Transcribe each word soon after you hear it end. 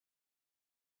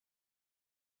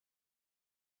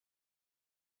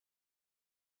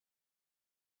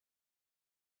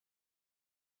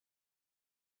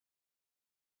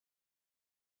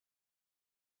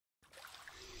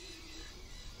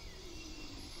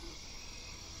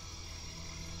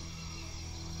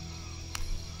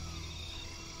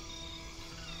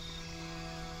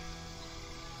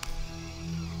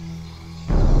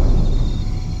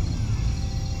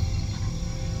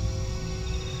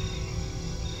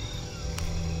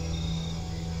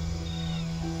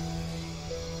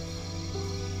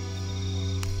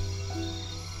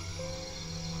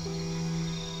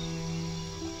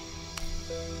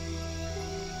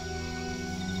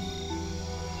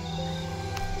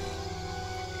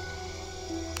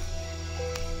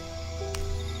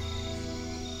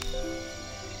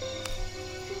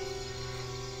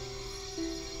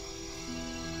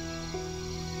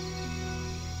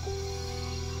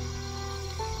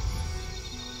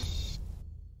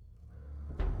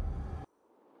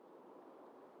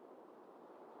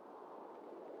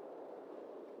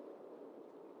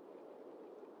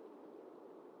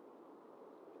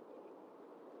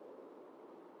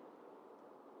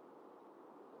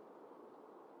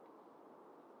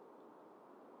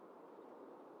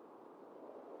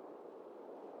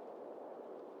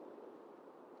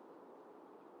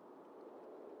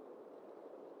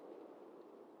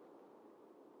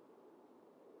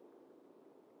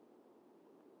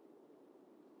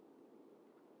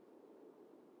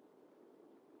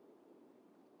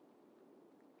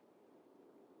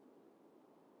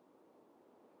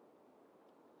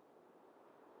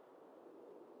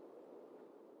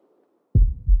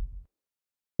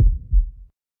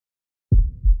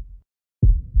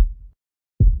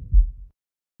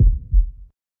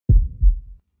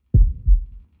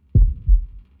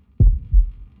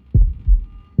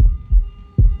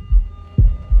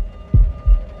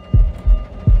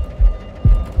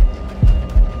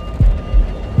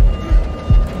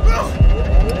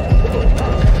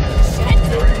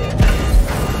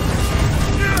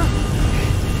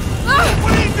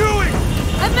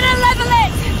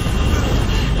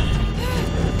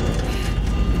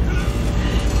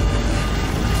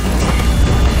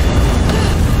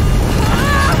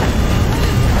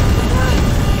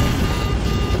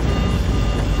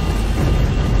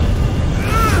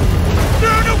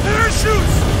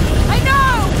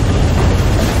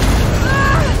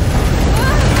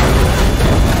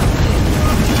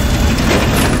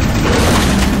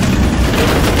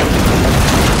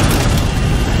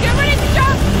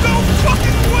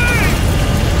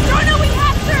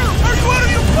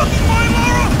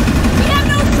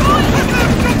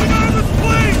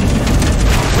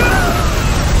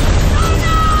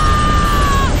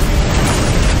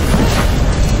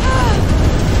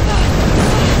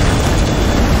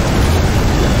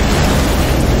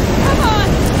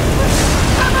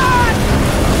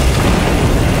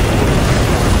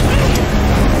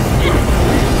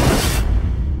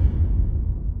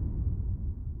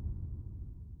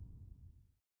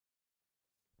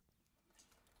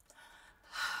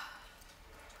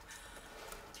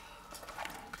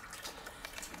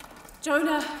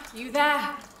Jonah, you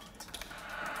there?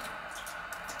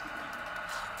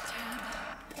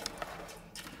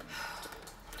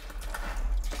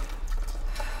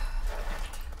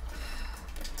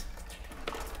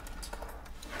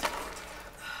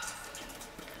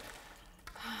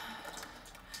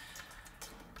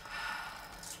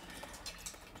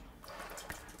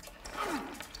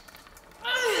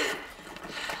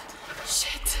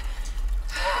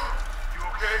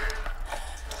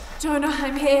 Jonah,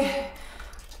 I'm here.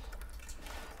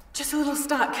 Just a little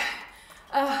stuck.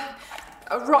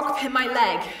 A rock pinned my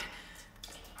leg.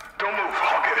 Don't move,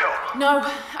 I'll get help. No,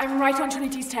 I'm right on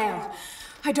Trinity's tail.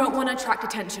 I don't want to attract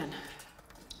attention.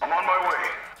 I'm on my way.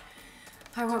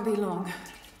 I won't be long.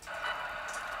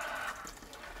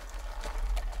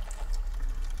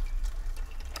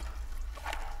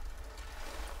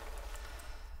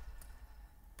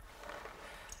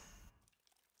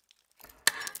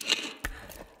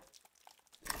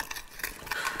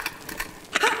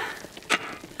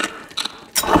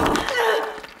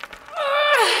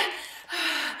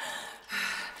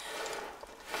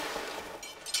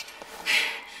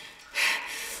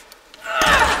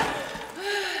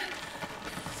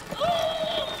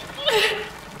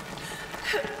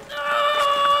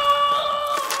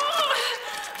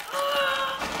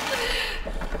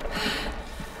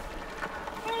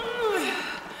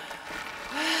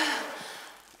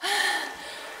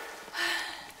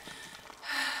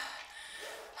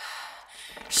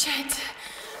 Shit.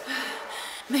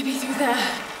 Maybe through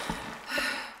there.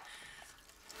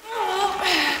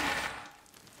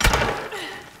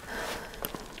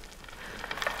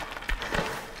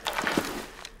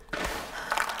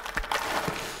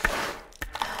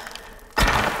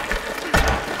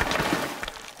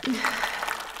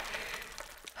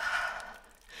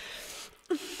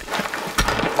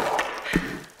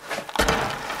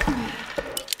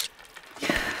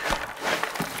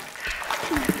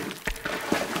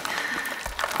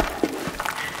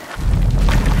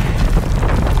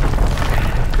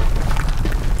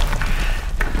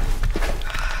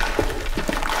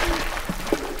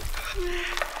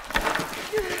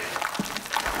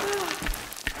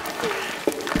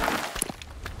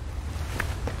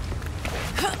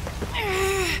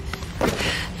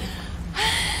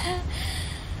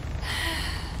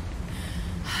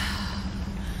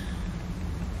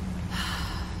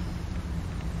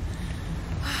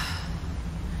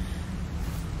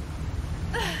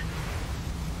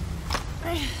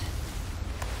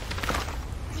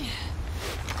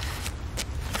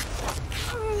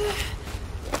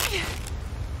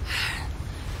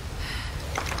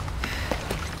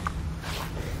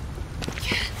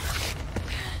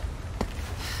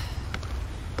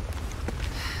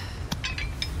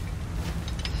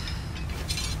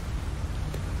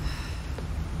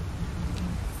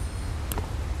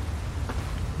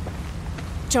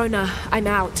 Jonah, I'm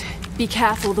out. Be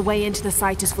careful, the way into the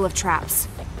site is full of traps.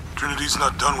 Trinity's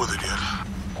not done with it yet.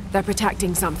 They're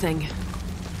protecting something.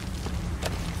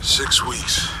 6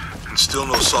 weeks, and still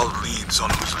no solid leads on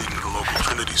who's leading the local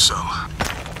Trinity cell.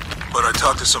 But I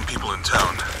talked to some people in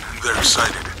town, and they're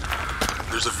excited.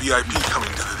 There's a VIP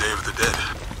coming to the Day of the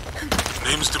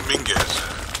Dead. Name's Dominguez.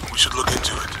 We should look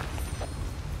into it.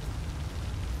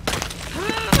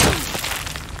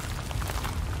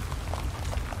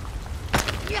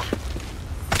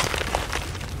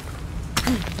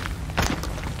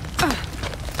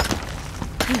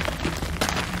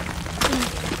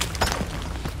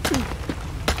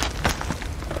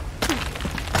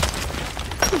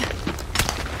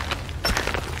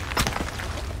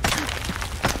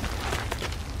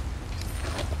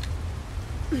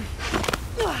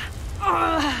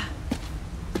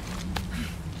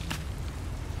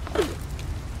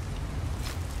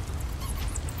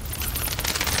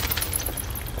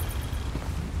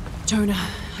 Jonah,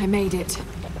 I made it.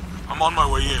 I'm on my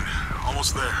way in.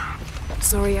 Almost there.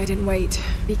 Sorry I didn't wait.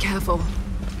 Be careful.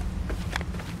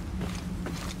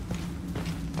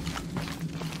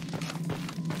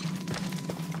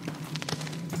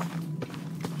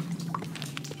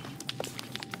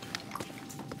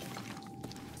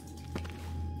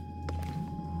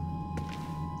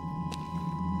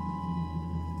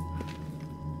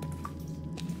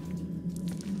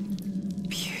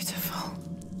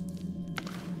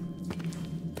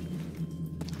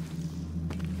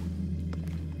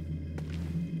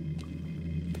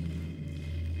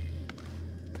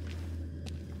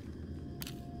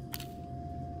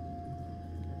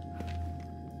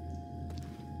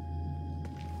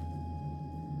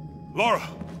 Lara!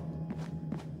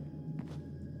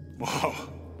 Wow.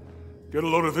 Get a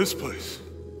load of this place.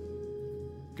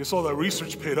 Guess all that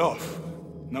research paid off.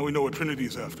 Now we know what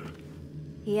Trinity's after.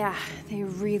 Yeah, they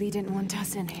really didn't want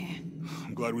us in here.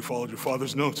 I'm glad we followed your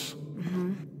father's notes.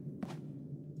 Mm-hmm.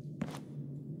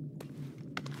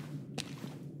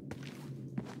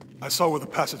 I saw where the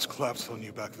passage collapsed on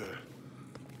you back there.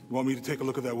 You want me to take a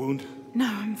look at that wound? No,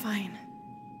 I'm fine.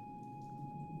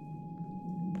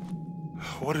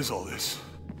 What is all this?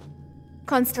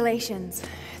 Constellations.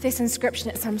 This inscription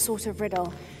is some sort of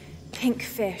riddle. Pink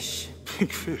fish.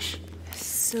 Pink fish?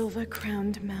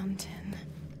 Silver-crowned mountain.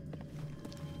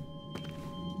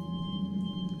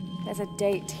 There's a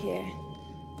date here.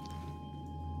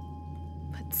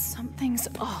 But something's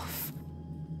off.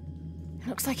 It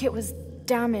looks like it was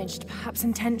damaged, perhaps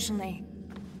intentionally.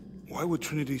 Why would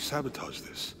Trinity sabotage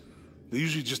this? They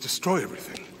usually just destroy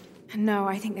everything. No,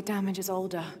 I think the damage is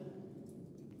older.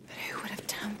 But who would have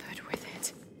tampered with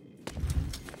it?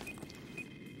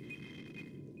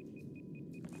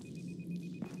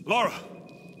 Lara!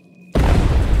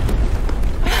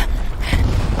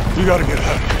 We gotta get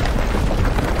out of here.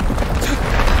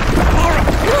 Lara!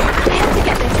 I have to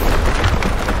get this.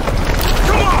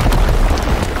 Come on!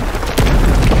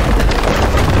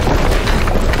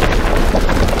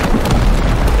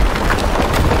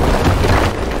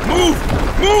 Move!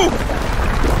 Move!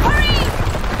 Hurry!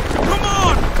 Come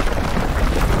on!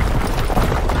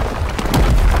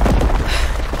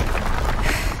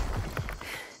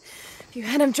 If you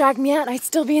hadn't dragged me out, I'd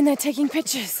still be in there taking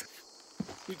pictures.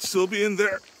 We'd still be in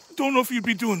there. Don't know if you'd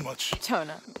be doing much.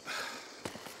 Tona.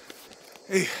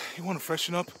 Hey, you want to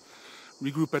freshen up?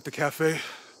 Regroup at the cafe?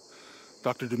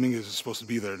 Dr. Dominguez is supposed to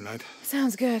be there tonight.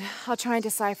 Sounds good. I'll try and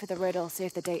decipher the riddle, see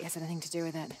if the date has anything to do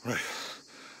with it. Right.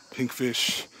 Pink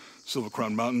fish, Silver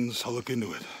Crown Mountains, I'll look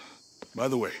into it. By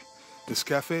the way, this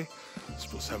cafe is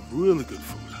supposed to have really good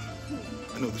food.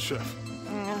 I know the chef.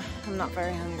 I'm not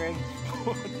very hungry.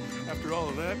 After all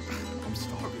of that, I'm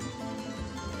starving.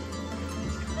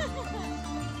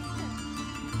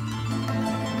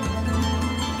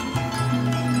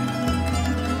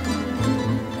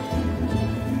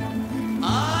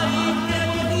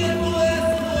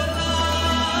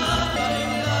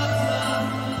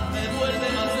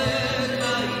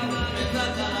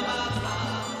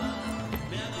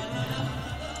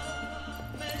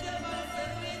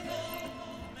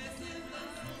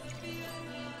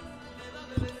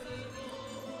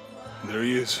 There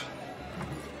he is.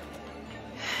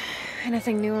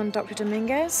 Anything new on Dr.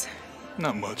 Dominguez?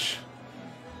 Not much.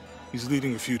 He's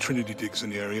leading a few Trinity digs in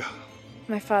the area.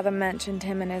 My father mentioned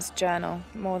him in his journal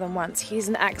more than once. He's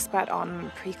an expert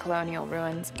on pre-colonial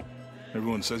ruins.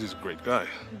 Everyone says he's a great guy.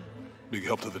 Big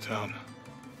help to the town.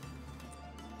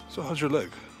 So how's your leg?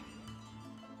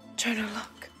 Jonah,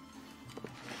 look.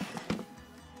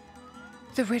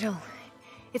 The riddle.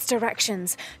 Its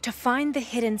directions. To find the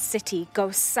hidden city,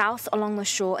 go south along the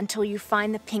shore until you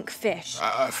find the pink fish.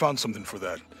 I found something for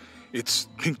that. It's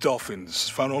pink dolphins,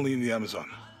 found only in the Amazon.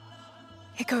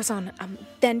 It goes on.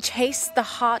 Then chase the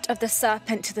heart of the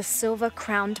serpent to the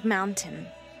silver-crowned mountain.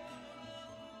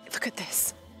 Look at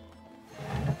this.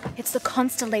 It's the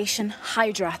constellation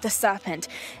Hydra, the serpent.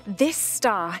 This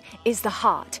star is the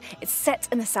heart. It's set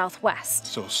in the southwest.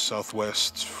 So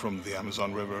southwest from the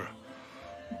Amazon River.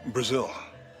 Brazil.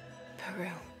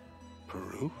 Peru.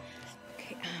 Peru?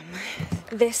 Okay,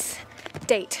 this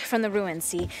date from the ruins,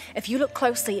 see? If you look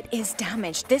closely, it is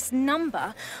damaged. This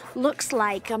number looks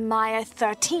like a Maya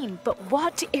 13, but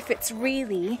what if it's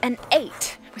really an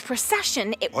 8? With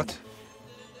precession, it... What?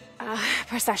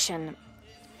 Precession.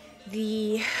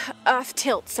 The Earth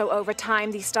tilts, so over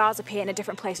time, these stars appear in a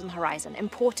different place on the horizon.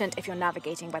 Important if you're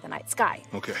navigating by the night sky.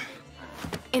 Okay.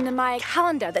 In the Maya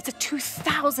calendar, that's a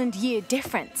 2,000-year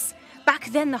difference.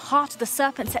 Back then, the heart of the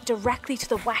serpent set directly to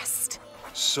the west.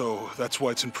 So that's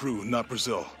why it's in Peru, not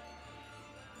Brazil.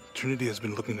 Trinity has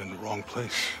been looking in the wrong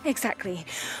place. Exactly.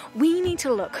 We need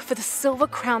to look for the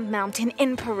silver-crowned mountain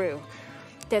in Peru.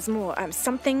 There's more.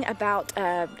 Something about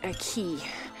a key.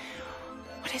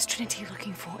 What is Trinity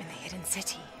looking for in the hidden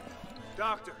city?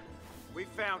 Doctor, we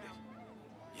found it.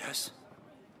 Yes?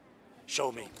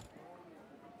 Show me.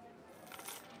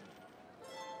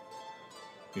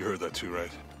 You heard that too,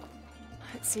 right?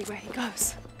 Let's see where he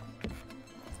goes.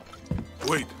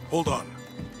 Wait, hold on.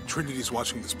 Trinity's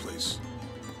watching this place.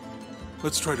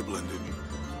 Let's try to blend in.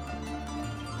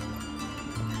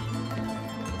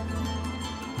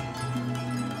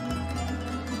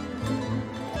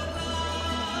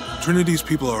 Trinity's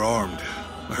people are armed.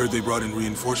 I heard they brought in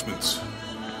reinforcements.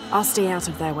 I'll stay out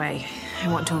of their way.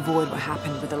 I want to avoid what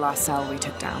happened with the last cell we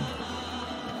took down.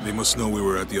 They must know we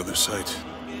were at the other site.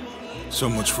 So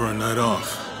much for a night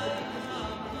off.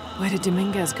 Where did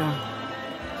Dominguez go?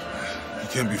 He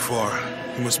can't be far.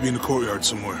 He must be in the courtyard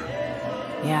somewhere.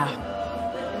 Yeah.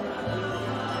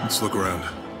 Let's look around.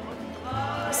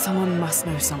 Someone must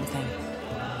know something.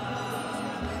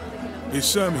 Hey,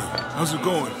 Sammy, how's it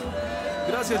going?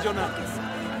 Gracias, Jonah.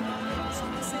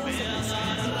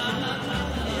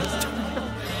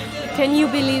 Can you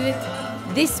believe it?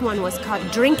 This one was caught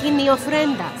drinking the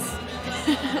ofrendas.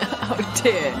 Oh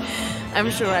dear. I'm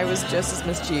sure I was just as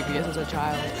mischievous as a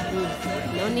child.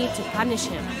 No need to punish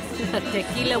him.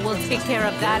 Tequila will take care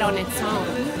of that on its own.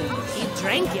 He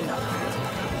drank enough.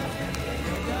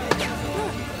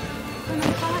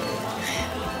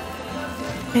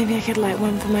 Maybe I could light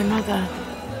one for my mother.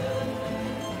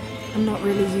 I'm not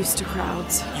really used to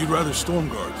crowds. You'd rather storm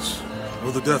guards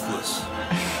or the deathless?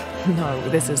 No,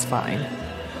 this is fine.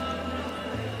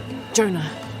 Jonah,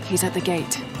 he's at the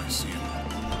gate. I see him.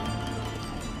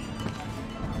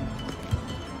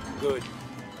 Good.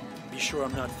 Be sure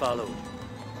I'm not followed.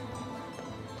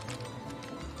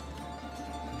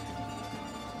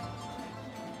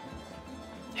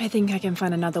 I think I can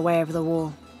find another way over the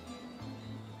wall.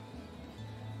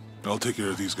 I'll take care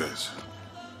of these guys.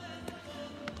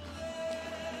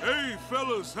 Hey,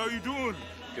 fellas, how you doing?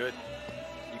 Good.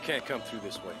 You can't come through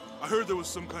this way. I heard there was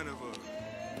some kind of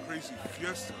a crazy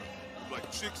fiesta, with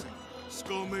like chicks and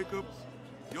skull makeup.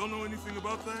 Y'all know anything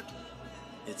about that?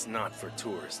 It's not for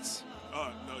tourists.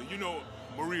 No, you know,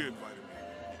 Maria invited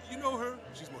me. You know her?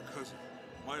 She's my cousin.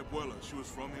 My abuela, she was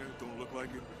from here, don't look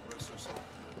like it, rest her soul.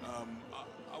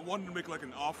 I wanted to make like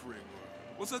an offering.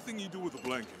 What's that thing you do with the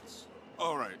blankets?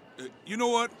 All right, you know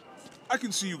what? I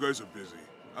can see you guys are busy.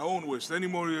 I won't waste any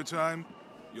more of your time.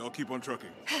 Y'all keep on trucking.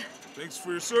 Thanks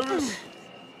for your service.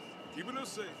 Keeping us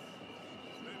safe.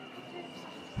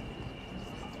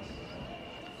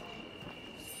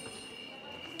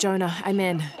 Jonah, I'm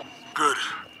in. Good.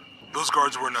 Those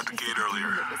guards weren't at the gate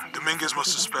earlier. Dominguez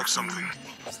must suspect something.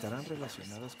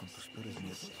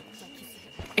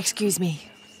 Excuse me.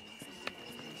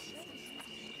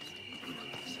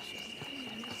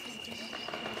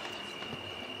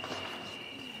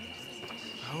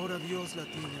 Ahora Dios la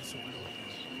tiene en su gloria.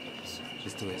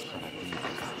 Esto es para ti.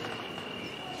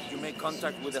 You make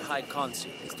contact with the High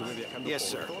Consul. Yes,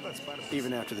 sir.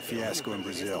 Even after the fiasco in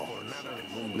Brazil.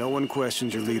 No one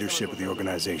questions your leadership of the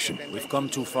organization. We've come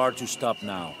too far to stop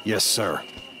now. Yes, sir.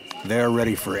 They're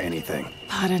ready for anything.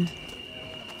 Pardon.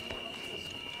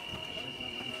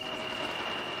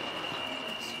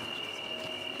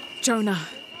 Jonah,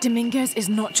 Dominguez is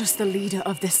not just the leader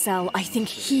of this cell. I think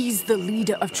he's the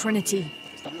leader of Trinity.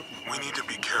 We need to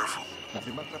be careful.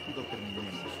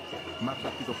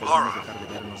 Lara.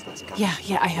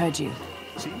 Yeah, I heard you.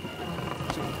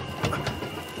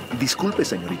 Disculpe,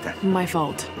 señorita. My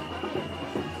fault.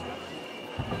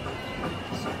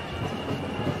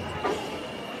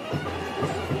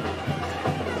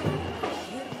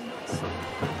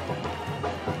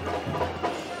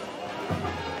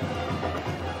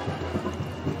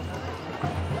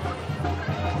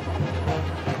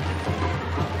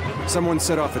 Someone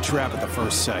set off a trap at the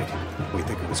first site. We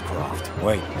think it was Croft.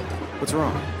 Wait. What's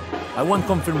wrong? I want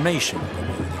confirmation,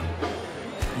 Commander.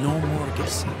 No more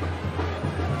guessing.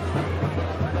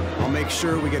 I'll make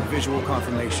sure we get visual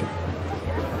confirmation.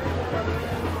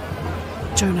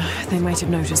 Jonah, they might have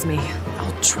noticed me.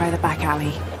 I'll try the back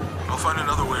alley. I'll find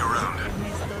another way around.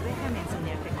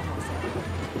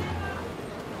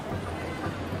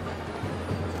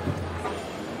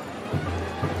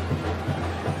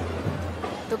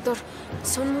 Doctor,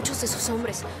 son muchos de sus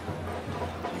hombres.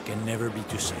 You can never be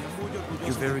too safe.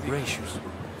 You're very gracious.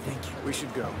 Thank you. We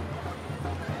should go.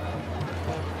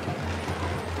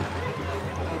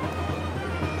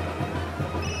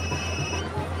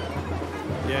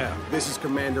 Yeah, this is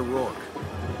Commander Rourke.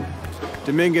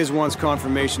 Dominguez wants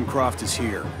confirmation Croft is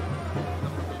here.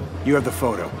 You have the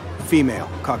photo. Female,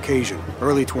 Caucasian,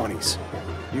 early 20s.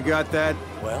 You got that?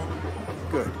 Well?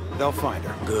 Good. They'll find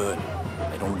her. Good.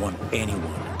 I don't want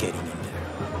anyone getting in there.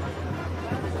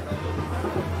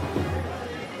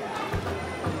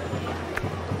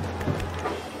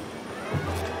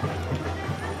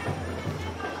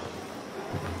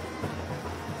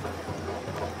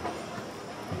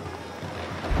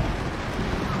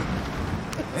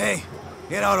 Hey,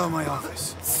 get out of my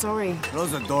office. Sorry.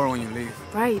 Close the door when you leave.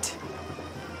 Right.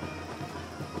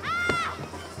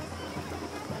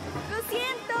 ¡Lo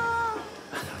siento!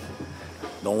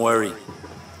 Don't worry.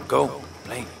 Go.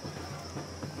 Play.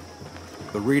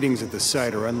 The readings at the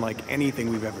site are unlike anything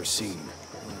we've ever seen.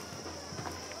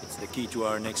 It's the key to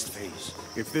our next phase.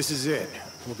 If this is it,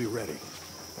 we'll be ready.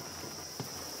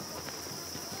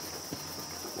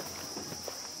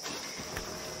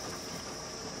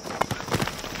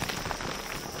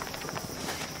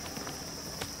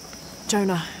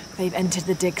 Jonah, they've entered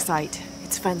the dig site.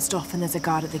 It's fenced off and there's a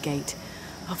guard at the gate.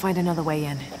 I'll find another way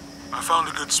in. I found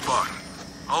a good spot.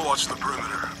 I'll watch the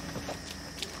perimeter.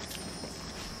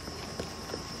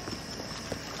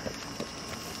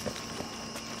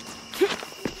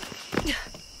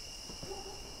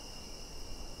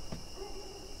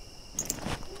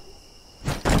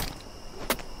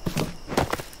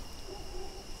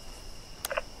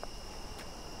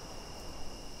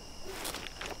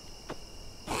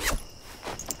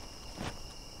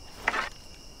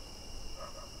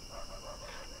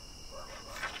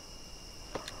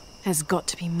 There's got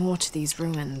to be more to these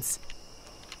ruins.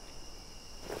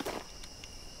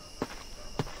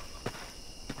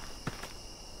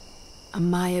 A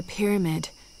Maya pyramid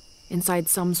inside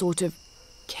some sort of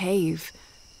cave.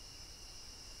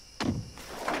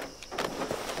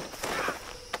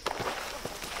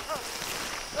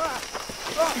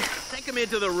 Take him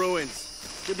into the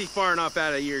ruins. Should be far enough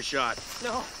out of earshot.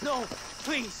 No, no,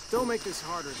 please. Don't make this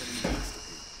harder than it needs to be.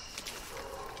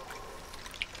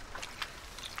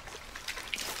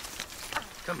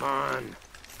 Come on.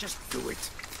 Just do it.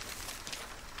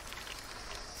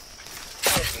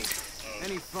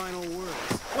 Any final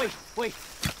words? Wait.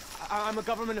 I'm a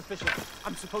government official.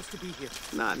 I'm supposed to be here.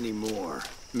 Not anymore,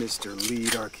 Mr.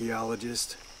 Lead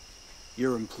Archaeologist.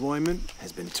 Your employment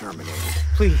has been terminated.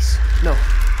 Please, no.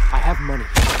 I have money.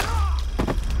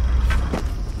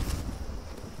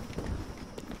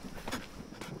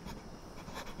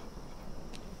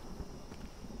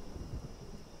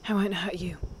 I won't hurt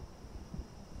you.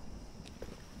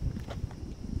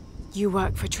 You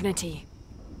work for Trinity.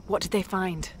 What did they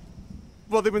find?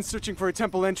 Well, they've been searching for a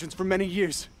temple entrance for many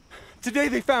years. Today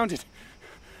they found it.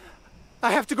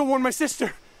 I have to go warn my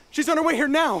sister. She's on her way here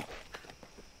now.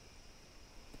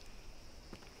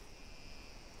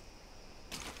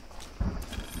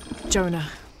 Jonah,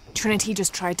 Trinity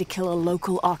just tried to kill a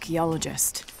local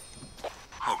archaeologist.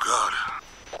 Oh, God.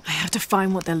 I have to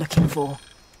find what they're looking for.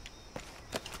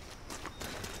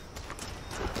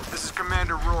 This is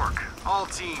Commander Rourke. All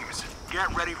teams,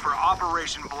 get ready for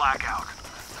Operation Blackout.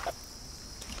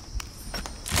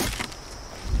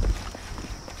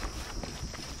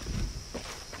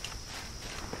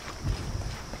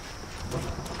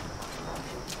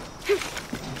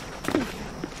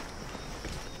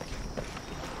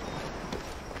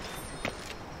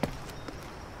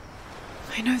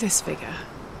 I know this figure.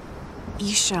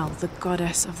 Ishel, the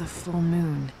goddess of the full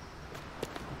moon.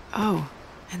 Oh,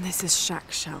 and this is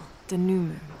Shakshel, the new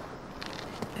moon.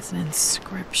 There's an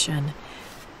inscription.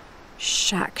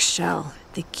 Shakshel,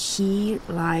 the key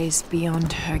lies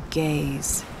beyond her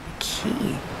gaze. The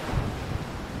key.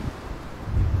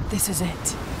 This is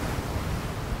it.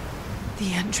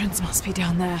 The entrance must be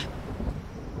down there.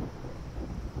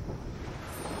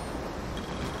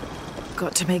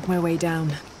 Got to make my way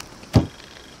down.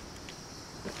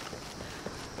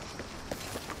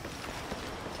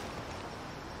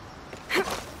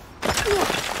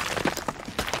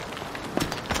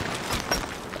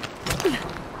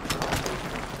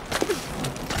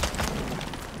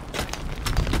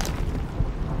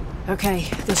 Okay,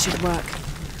 this should work.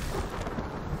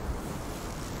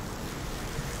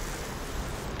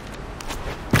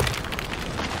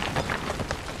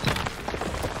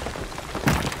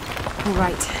 All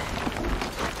right.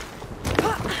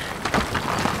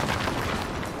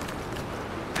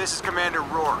 This is Commander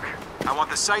Rourke. I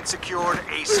want the site secured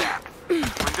ASAP. When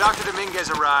Dr. Dominguez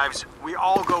arrives, we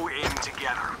all go in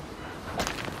together.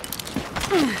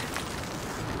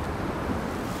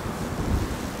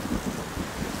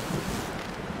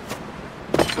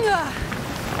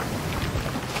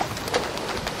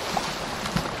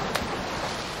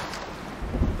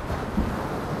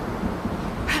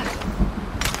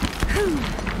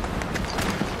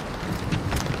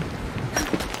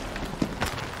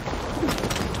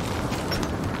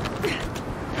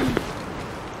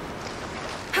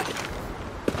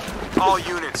 All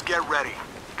units, get ready.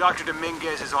 Dr.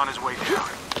 Dominguez is on his way down.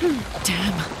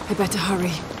 Damn, I better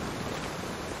hurry.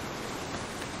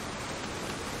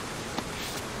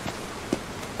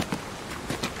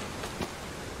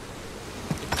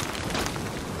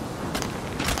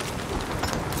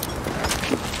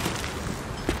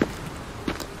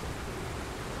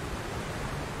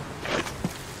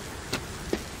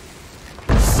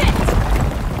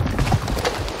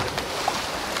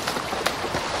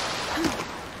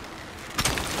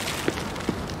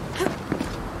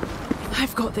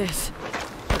 I've got this.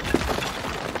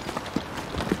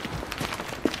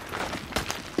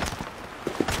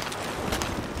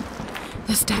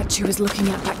 The statue is looking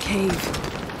at that cave.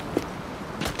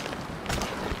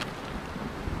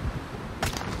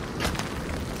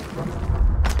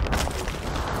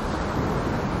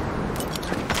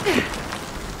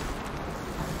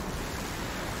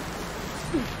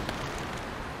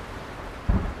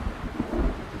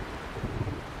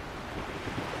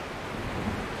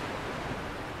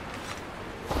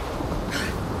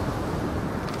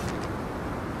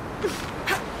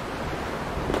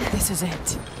 This is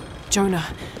it. Jonah,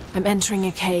 I'm entering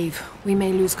a cave. We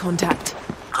may lose contact.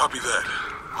 Copy that.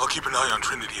 I'll keep an eye on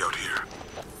Trinity out here.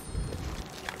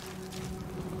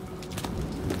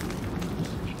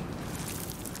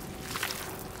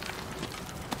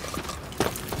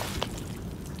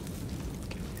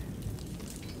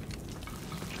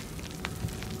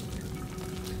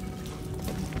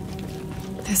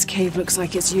 This cave looks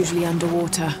like it's usually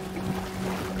underwater.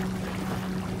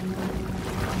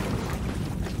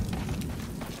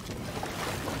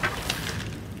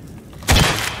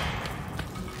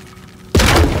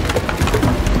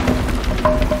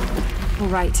 All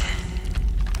right.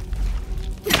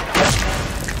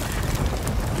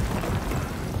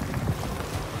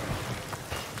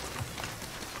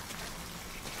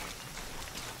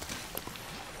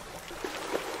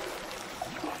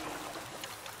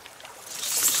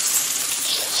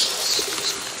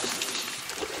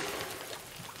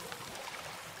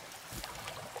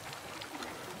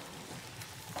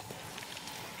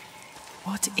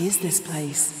 What is this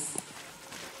place?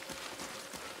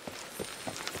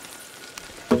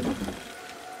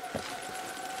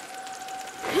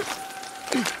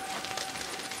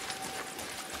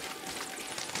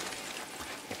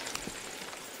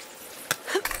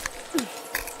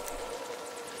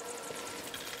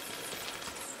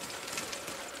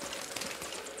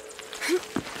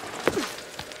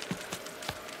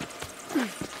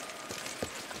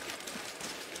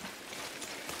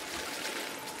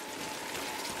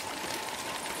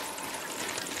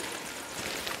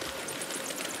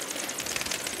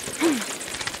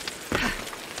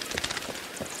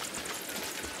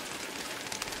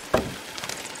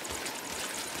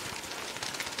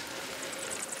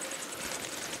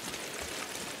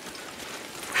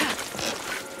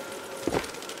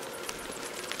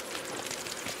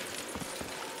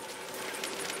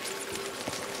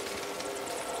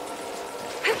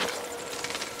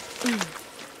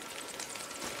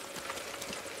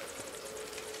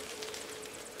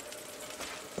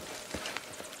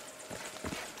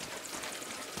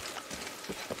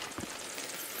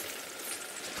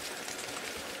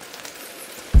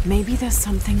 Maybe there's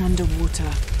something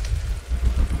underwater.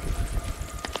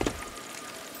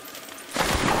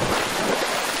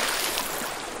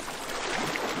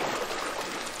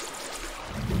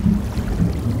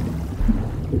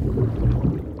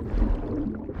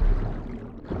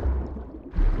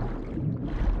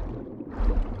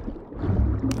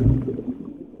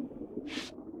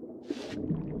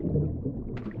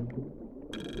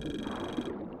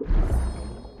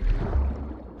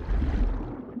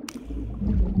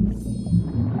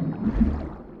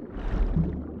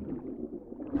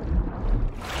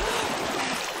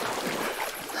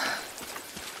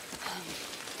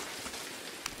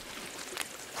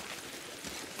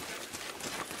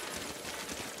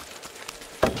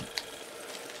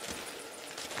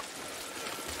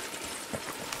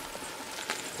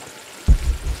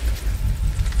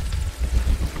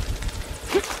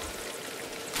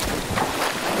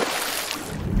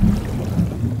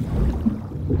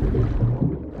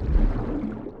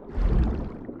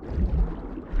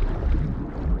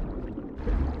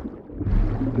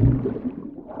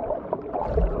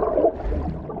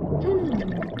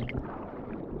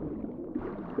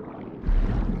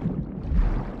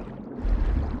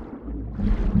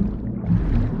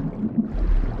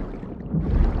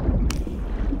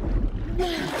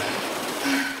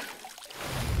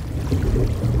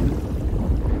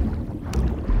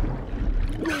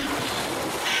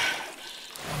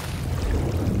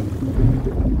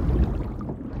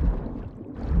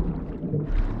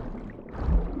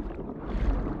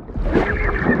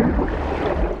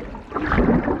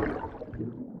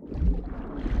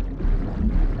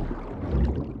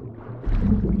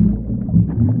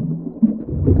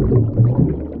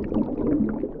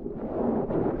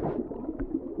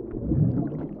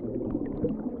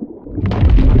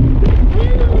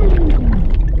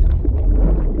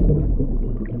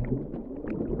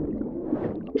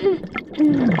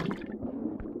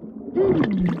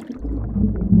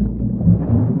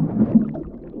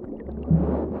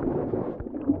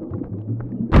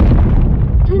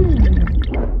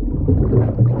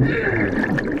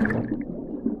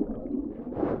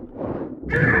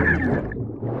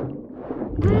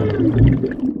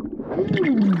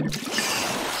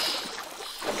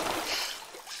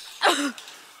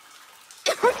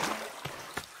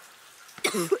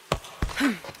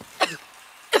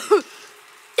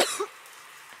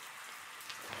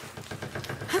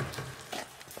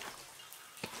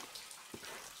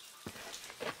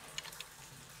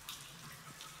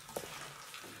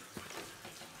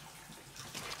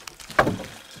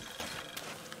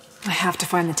 have to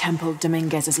find the temple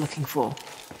Dominguez is looking for.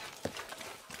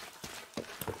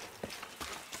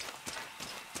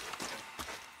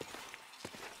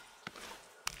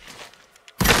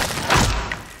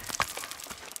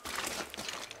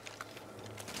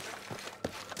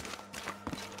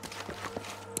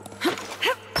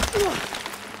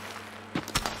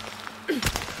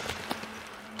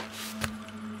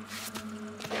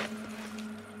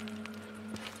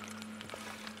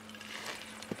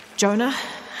 Jonah,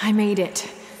 I made it.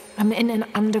 I'm in an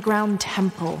underground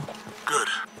temple. Good.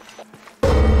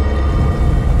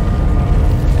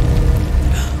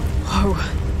 Whoa.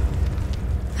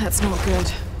 That's not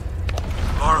good.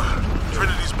 Lara,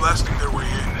 Trinity's blasting their way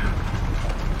in.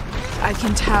 I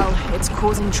can tell. It's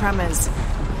causing tremors.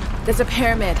 There's a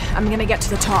pyramid. I'm gonna get to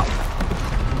the top.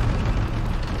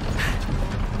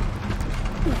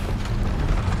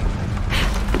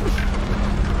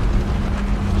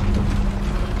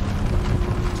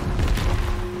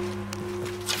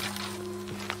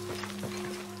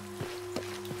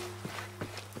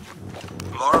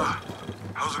 Lara,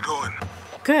 how's it going?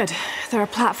 Good. There are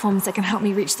platforms that can help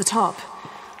me reach the top.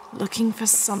 Looking for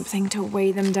something to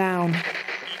weigh them down.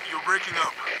 You're breaking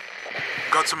up.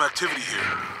 Got some activity here.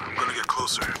 I'm gonna get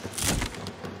closer.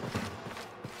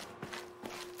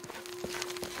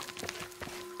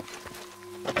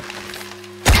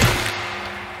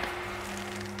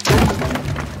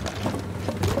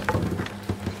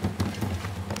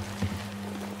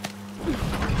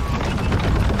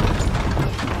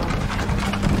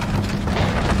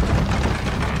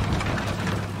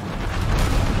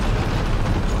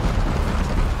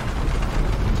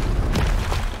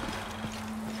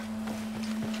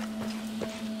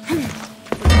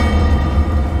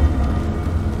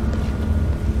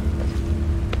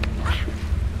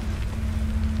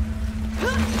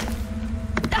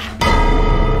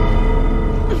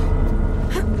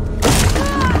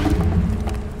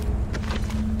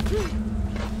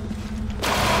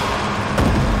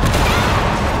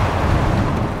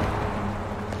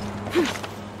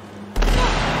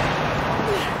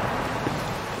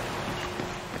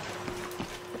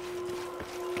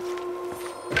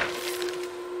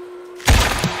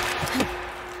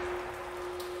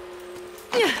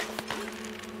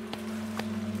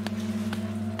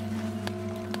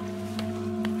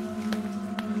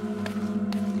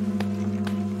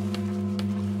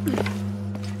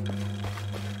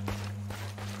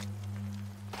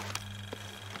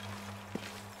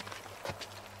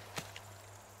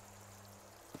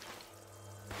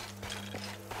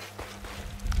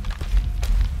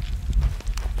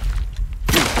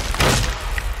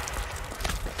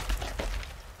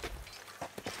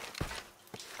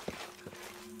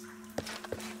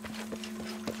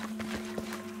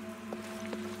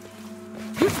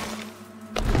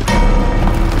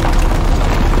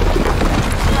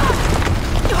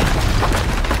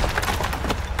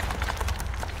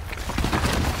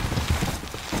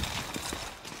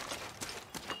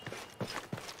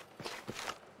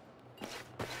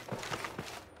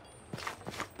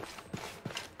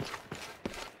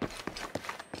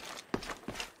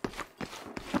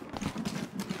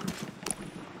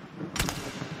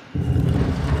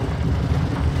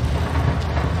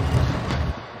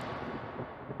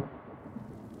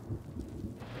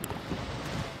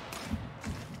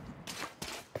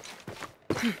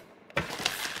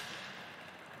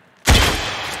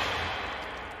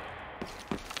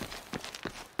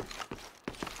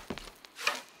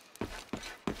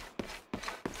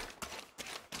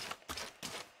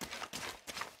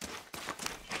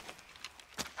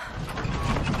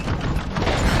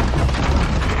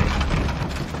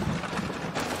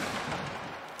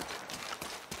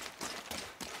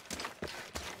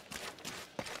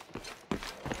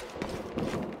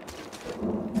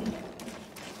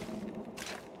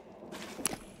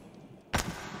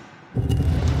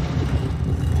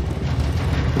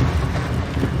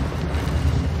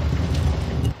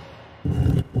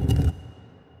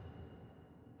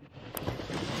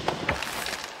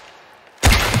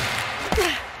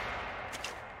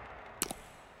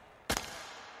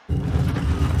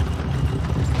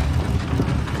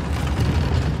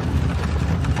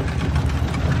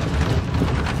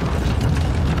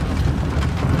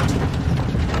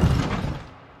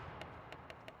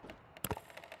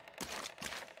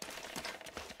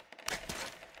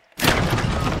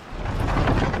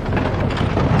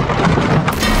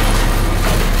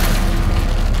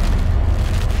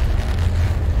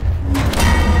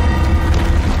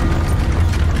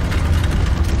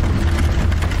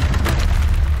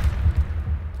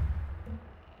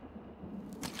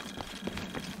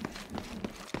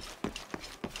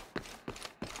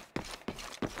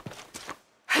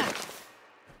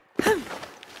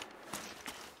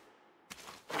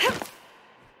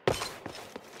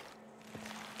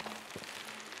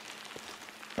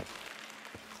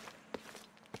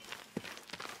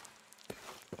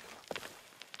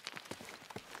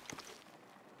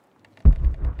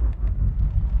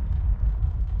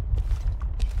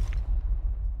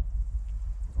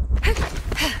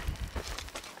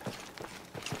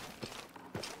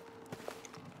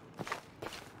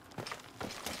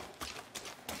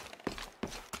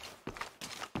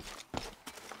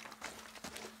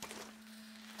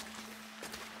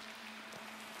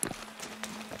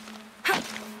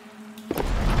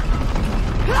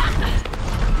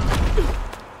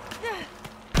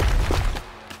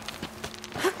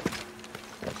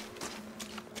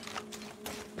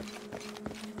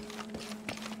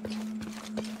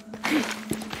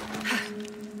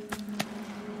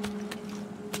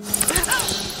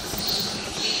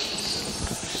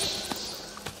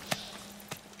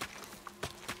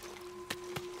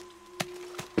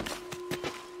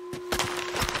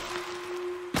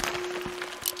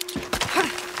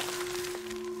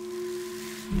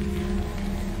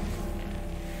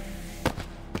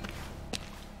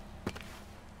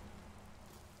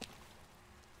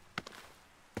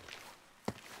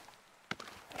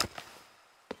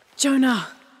 Jonah!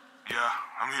 Yeah,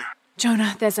 I'm here.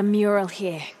 Jonah, there's a mural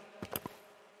here.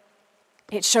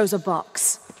 It shows a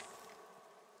box.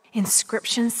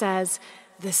 Inscription says,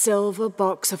 "The silver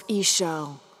box of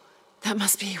Ishal." That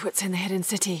must be what's in the hidden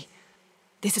city.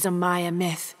 This is a Maya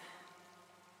myth.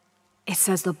 It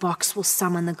says the box will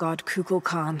summon the god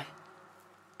Kukulkan.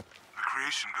 The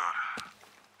creation god.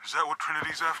 Is that what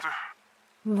Trinity's after?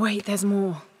 Wait, there's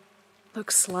more.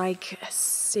 Looks like a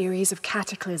series of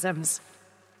cataclysms.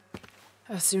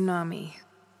 A tsunami.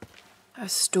 A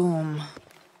storm.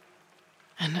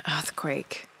 An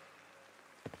earthquake.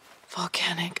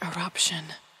 Volcanic eruption.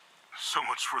 So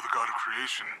much for the god of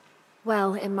creation.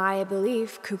 Well, in Maya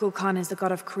belief, Kukulkan is the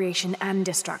god of creation and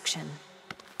destruction.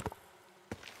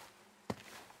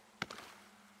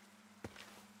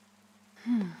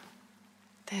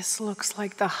 This looks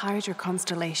like the Hydra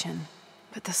constellation,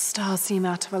 but the stars seem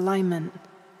out of alignment.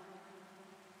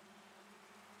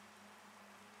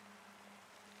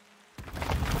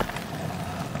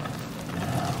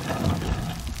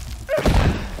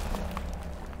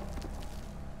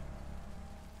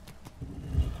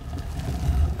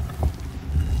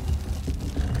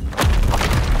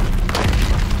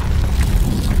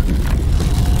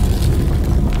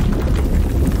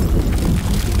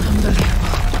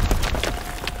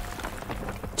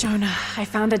 Jonah, I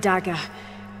found a dagger.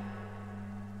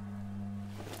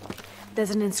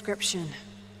 There's an inscription.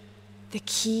 The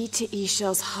key to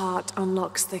Ishal's heart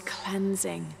unlocks the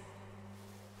cleansing.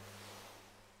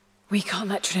 We can't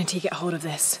let Trinity get hold of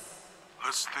this.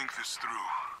 Let's think this through.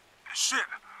 Shit!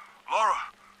 Lara,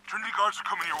 Trinity guards are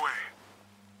coming your way.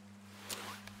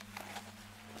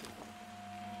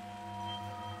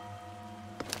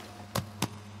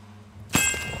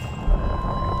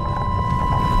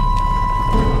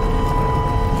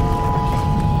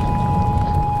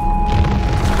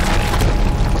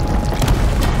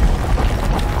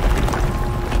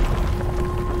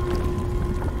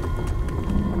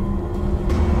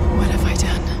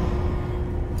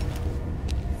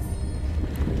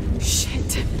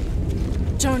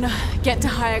 Jonah, get to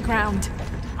higher ground.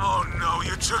 Oh no,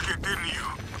 you took it, didn't you?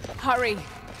 Hurry.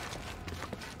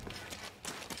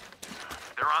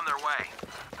 They're on their way.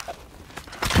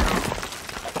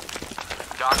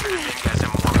 Dr. Dominguez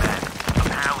and more men.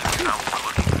 Apparently we found what we're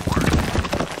looking for.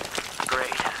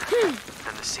 Great.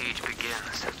 Then the siege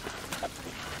begins.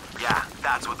 Yeah,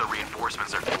 that's what the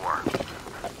reinforcements are for.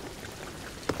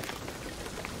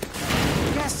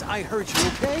 Yes, I heard you,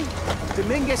 okay?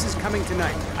 Dominguez is coming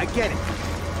tonight. I get it.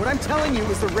 What I'm telling you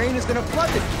is the rain is gonna flood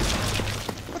it.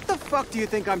 What the fuck do you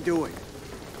think I'm doing?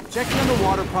 I'm checking on the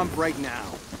water pump right now.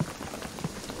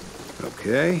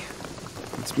 Okay.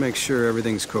 Let's make sure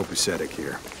everything's copacetic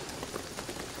here.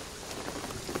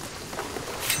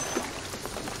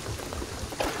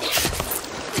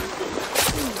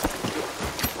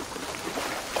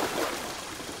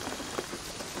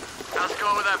 How's it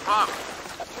going with that pump?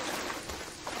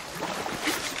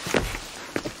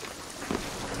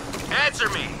 Answer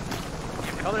me!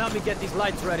 Come and help me get these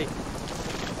lights ready.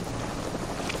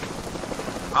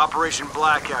 Operation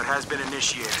Blackout has been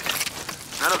initiated.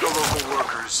 None of the local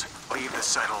workers leave the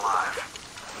site alive.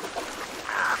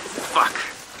 Ah, fuck.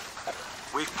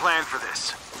 We've planned for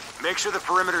this. Make sure the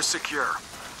perimeter's secure.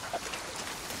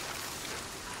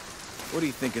 What do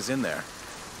you think is in there?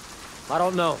 I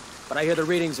don't know, but I hear the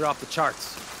readings are off the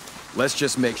charts. Let's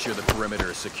just make sure the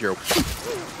perimeter is secure.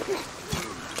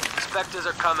 Inspectors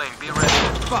are coming. Be ready.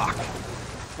 Fuck.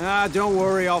 Ah, don't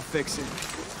worry, I'll fix it.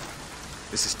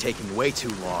 This is taking way too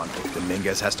long. If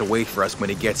Dominguez has to wait for us when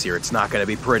he gets here, it's not gonna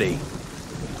be pretty.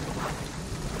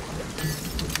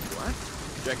 What?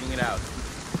 Checking it out.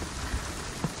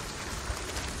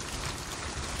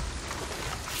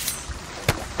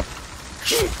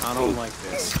 I don't like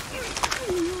this.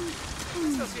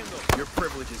 Your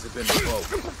privileges have been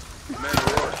revoked. Commander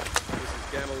Rourke, this is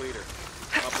Gamma Leader.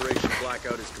 Operation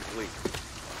Blackout is complete.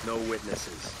 No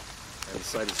witnesses. And the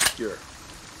site is secure.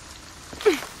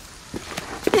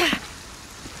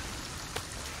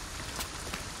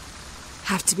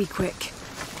 Have to be quick.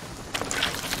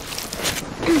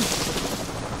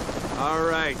 All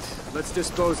right, let's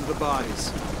dispose of the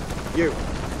bodies. You,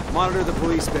 monitor the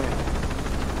police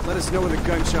van. Let us know when the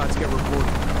gunshots get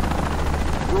reported.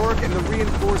 Rourke and the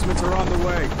reinforcements are on the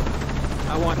way.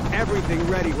 I want everything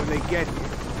ready when they get here.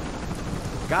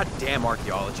 Goddamn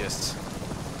archaeologists.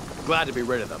 Glad to be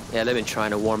rid of them. Yeah, they've been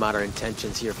trying to warm out our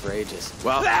intentions here for ages.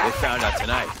 Well, they found out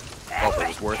tonight. Hope it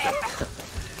was worth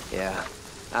it. Yeah.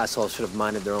 Assholes should have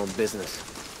minded their own business.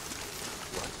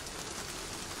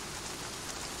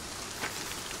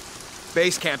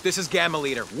 Base camp, this is Gamma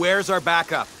Leader. Where's our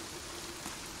backup?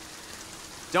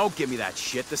 Don't give me that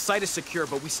shit. The site is secure,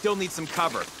 but we still need some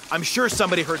cover. I'm sure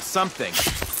somebody heard something.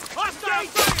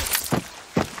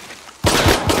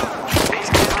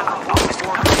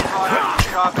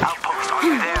 Outpost, are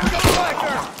you there?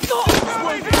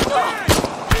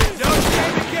 Don't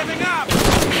shame in giving up!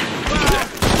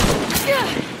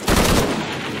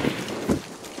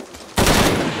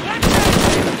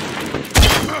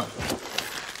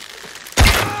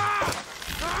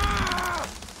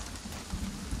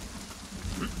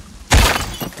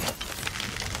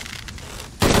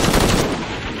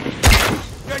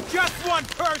 You're just one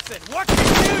person! What can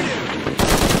you do?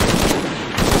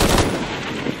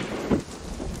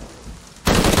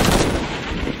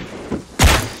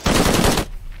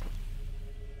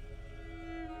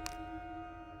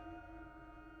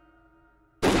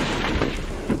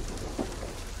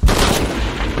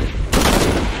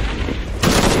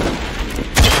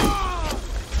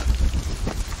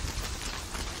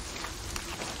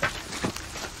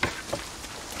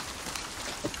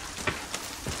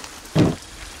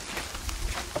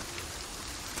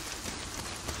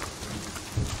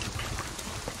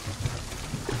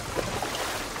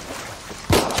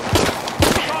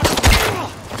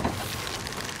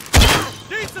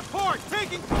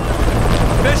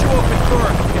 Visual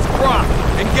confirmed. It's Croft.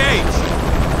 Engage.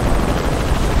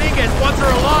 Dominguez wants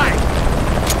her alive.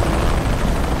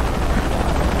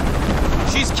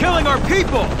 She's killing our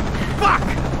people. Fuck!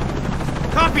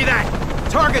 Copy that.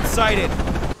 Target sighted.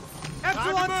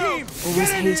 Epsilon team!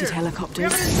 Always hated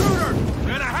helicopters.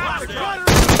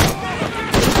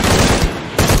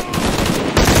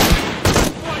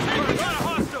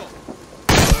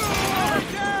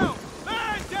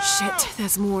 Shit,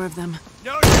 there's more of them.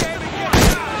 No shaming!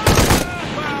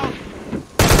 Well...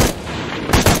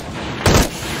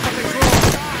 Something's wrong.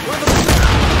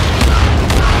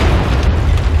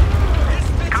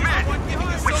 Come in!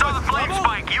 We saw the flame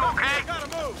spike. You okay?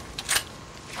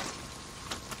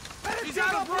 He's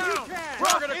out of ground!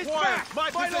 Target acquired! My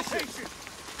position!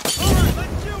 Alright,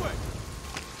 let's do it!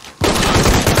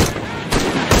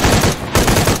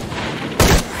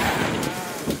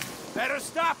 Better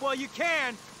stop while you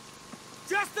can!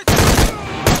 Just the...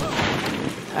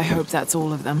 I hope that's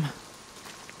all of them.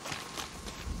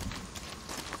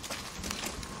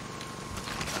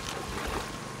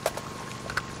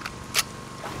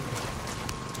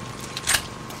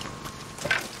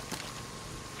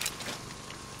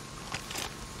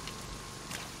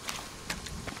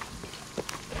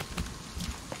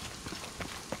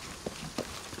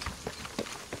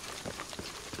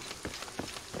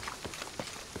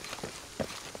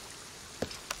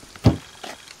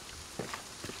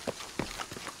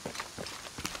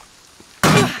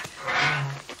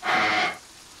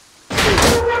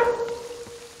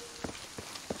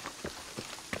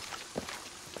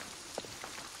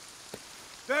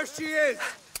 There she is!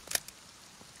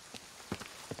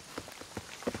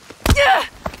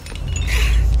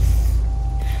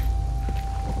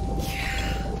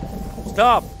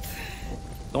 Stop!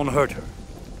 Don't hurt her.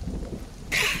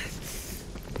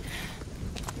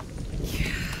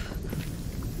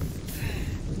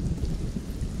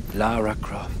 Lara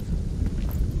Croft.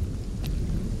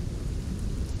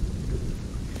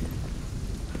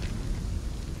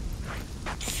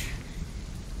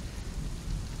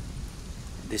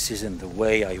 This isn't the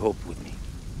way I hoped with me.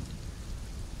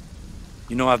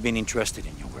 You know I've been interested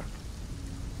in your work.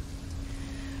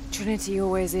 Trinity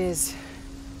always is.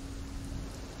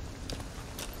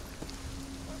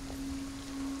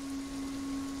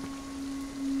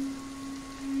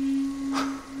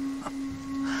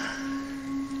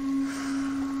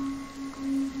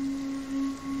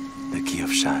 The key of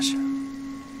Shasha.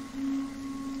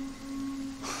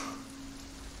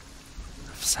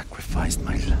 I've sacrificed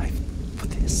my life for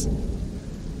this.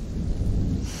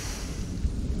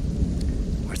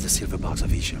 Where's the silver box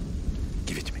of Isha?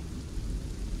 Give it to me.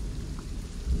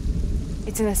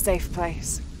 It's in a safe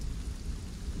place.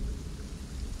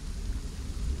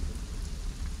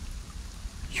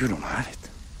 You don't have it.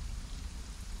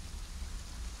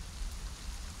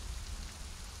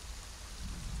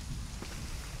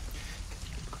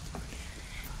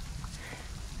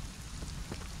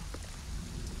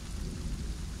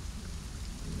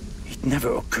 It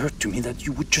never occurred to me that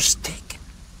you would just take it.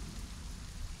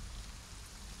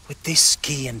 With this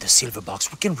key and the silver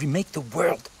box, we can remake the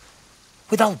world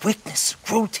without weakness,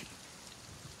 cruelty.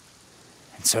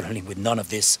 And certainly with none of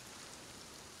this.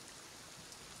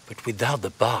 But without the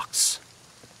box,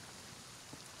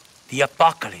 the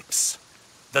apocalypse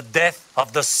The death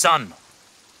of the sun.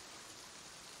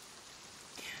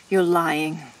 You're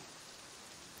lying.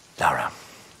 Lara,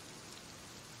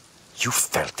 you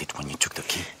felt it when you took the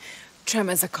key.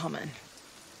 Tremors are common.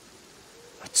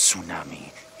 A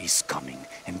tsunami is coming,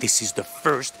 and this is the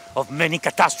first of many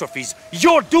catastrophes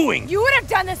you're doing! You would have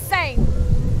done the same!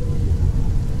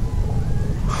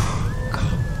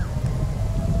 God.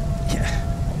 Yeah.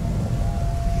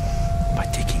 By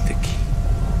taking the key,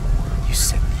 you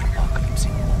set the apocalypse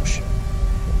in motion.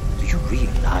 Do you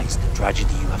realize the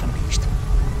tragedy you have unleashed?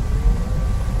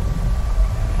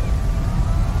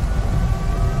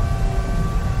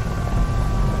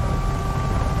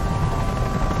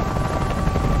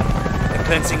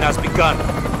 The cleansing has begun.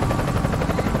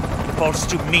 It falls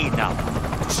to me now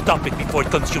to stop it before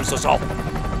it consumes us all.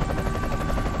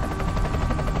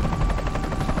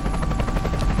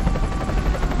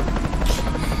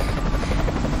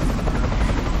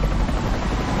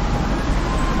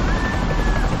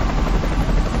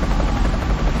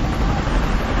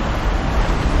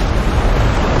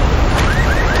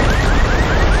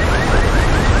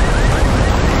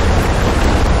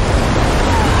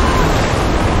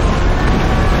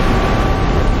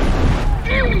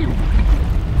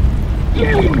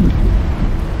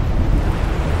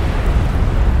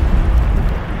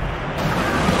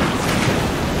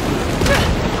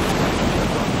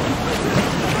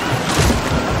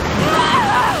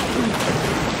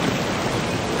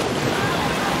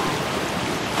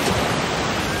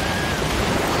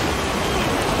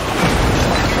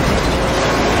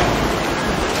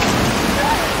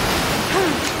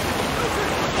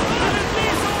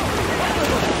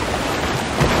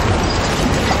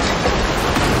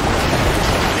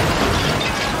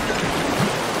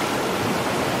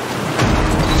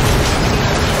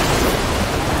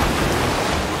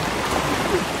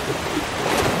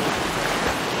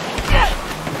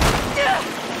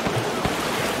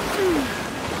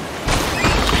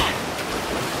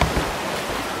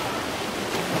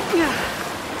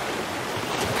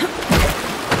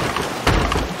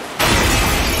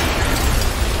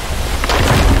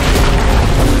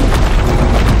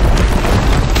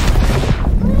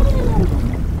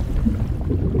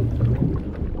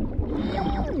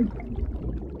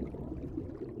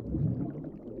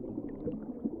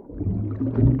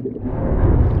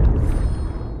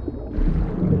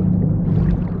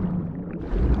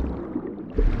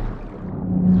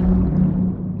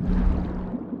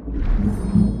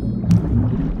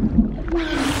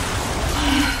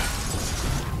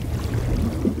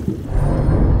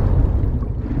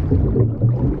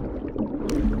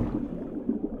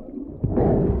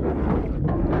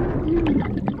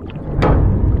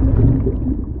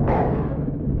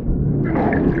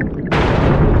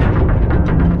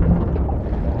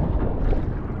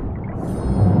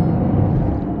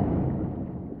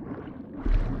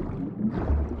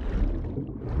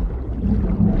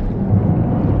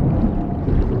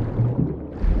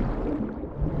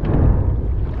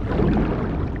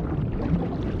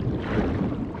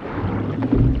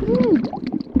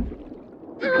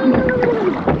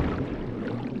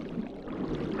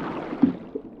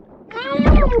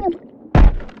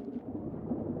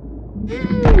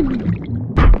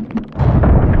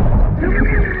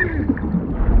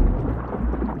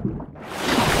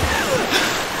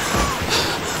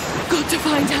 Got to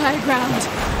find high ground.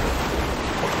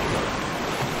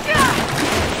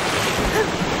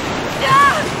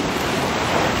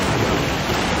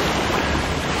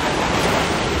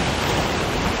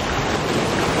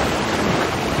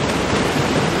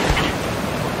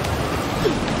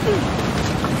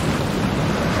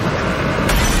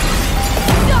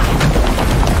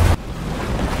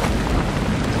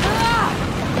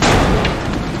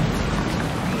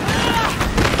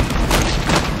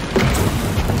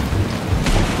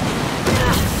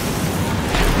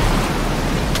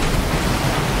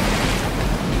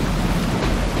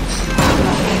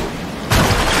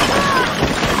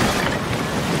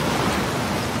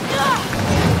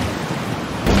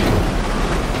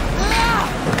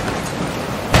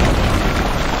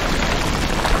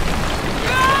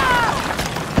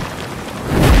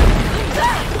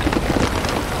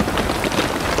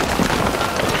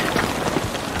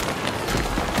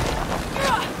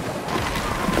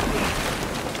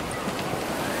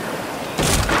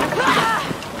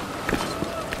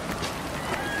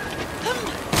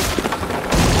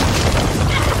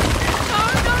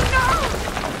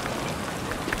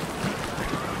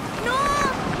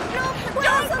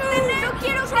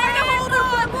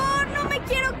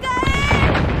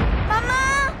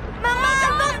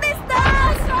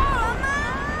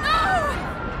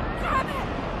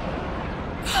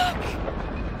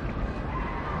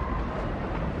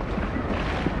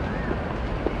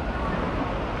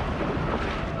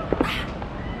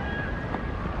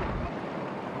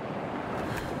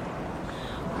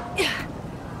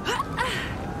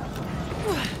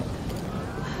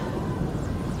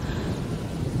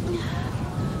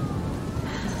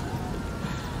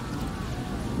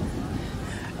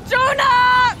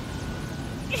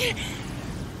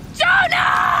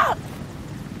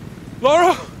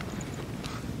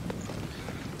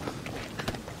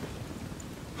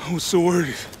 I was so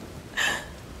worried.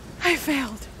 I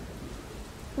failed.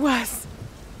 Worse.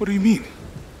 What do you mean?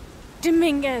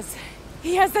 Dominguez.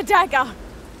 He has the dagger.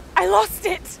 I lost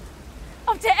it.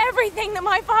 After everything that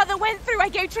my father went through, I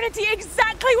gave Trinity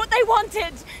exactly what they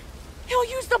wanted. He'll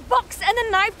use the box and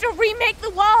the knife to remake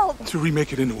the world. To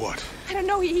remake it into what? I don't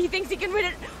know. He thinks he can rid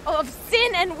it of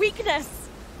sin and weakness.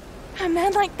 A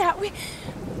man like that, we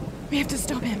have to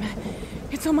stop him.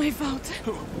 It's all my fault.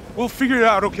 We'll figure it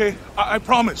out, okay? I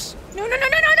promise. No.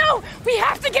 We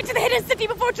have to get to the hidden city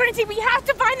before Trinity. We have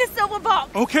to find the silver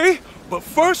box. Okay, but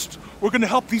first, we're gonna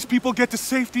help these people get to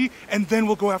safety, and then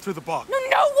we'll go after the box. No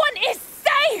one is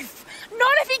safe!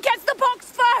 Not if he gets the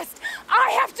box first!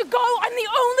 I have to go! I'm the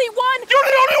only one! You're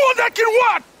the only one that can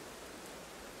what?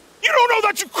 You don't know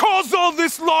that you caused all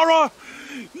this, Lara!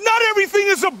 Not everything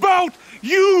is about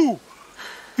you!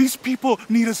 These people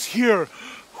need us here.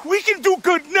 We can do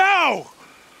good now!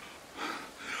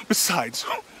 Besides,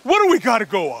 what do we gotta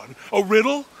go on? A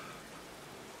riddle?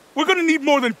 We're gonna need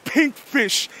more than pink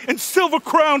fish and silver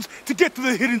crowns to get to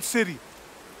the hidden city.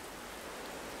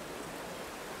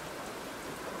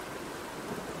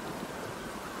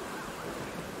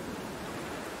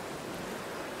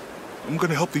 I'm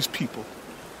gonna help these people.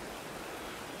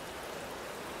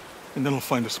 And then I'll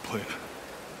find us a plane.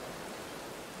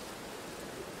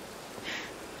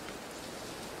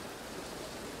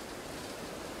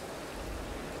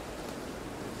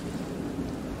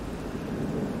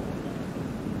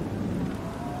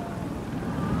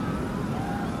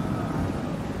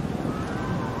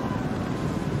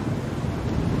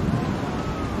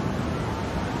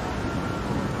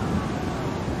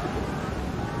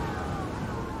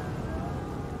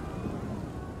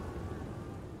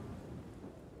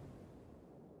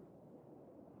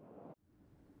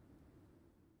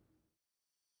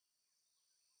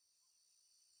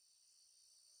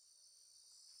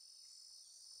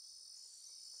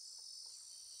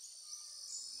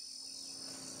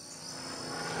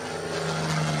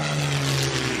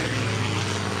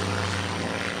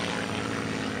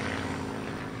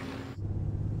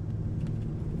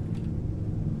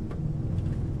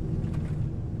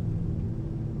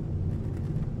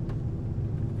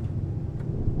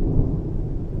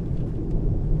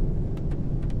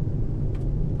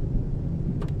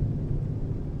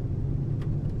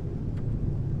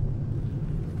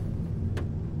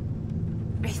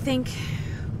 I think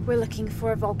we're looking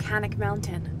for a volcanic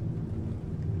mountain.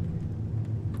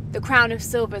 The crown of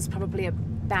silver is probably a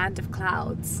band of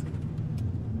clouds.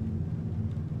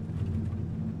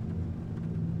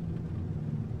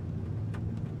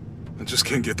 I just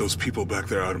can't get those people back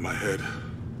there out of my head.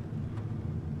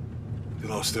 They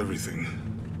lost everything.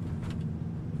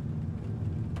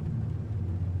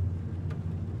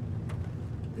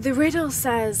 The riddle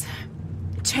says,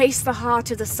 chase the heart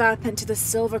of the serpent to the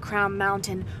Silver Crown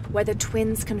Mountain where the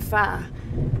twins confer.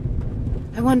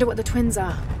 I wonder what the twins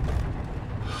are.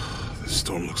 This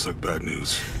storm looks like bad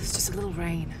news. It's just a little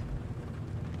rain.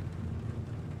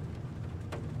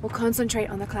 We'll concentrate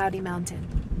on the Cloudy Mountain.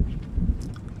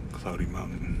 Cloudy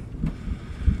Mountain.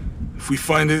 If we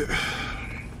find it,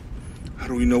 how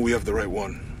do we know we have the right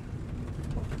one?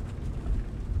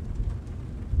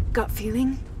 Gut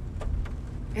feeling?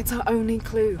 It's our only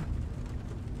clue.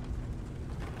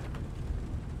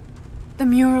 The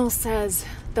mural says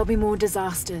there'll be more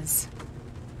disasters.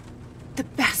 The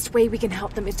best way we can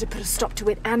help them is to put a stop to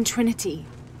it and Trinity.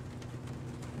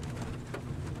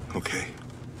 Okay.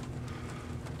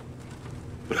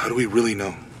 But how do we really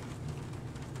know?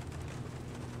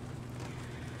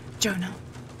 Jonah,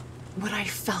 what I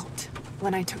felt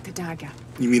when I took the dagger.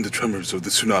 You mean the tremors of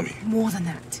the tsunami? More than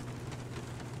that.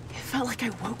 It felt like I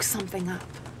woke something up.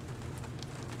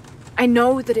 I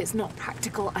know that it's not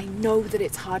practical. I know that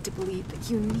it's hard to believe, but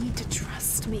you need to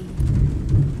trust me.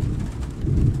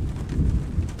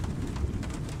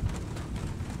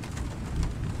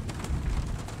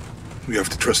 We have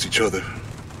to trust each other.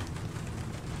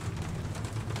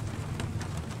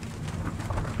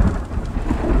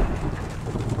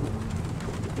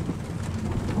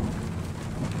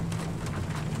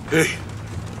 Hey,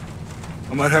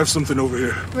 I might have something over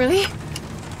here. Really?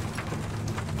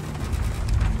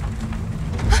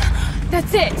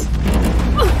 That's it!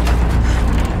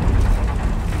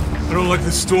 I don't like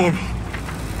this storm.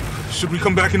 Should we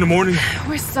come back in the morning?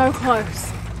 We're so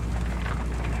close.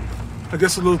 I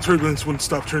guess a little turbulence wouldn't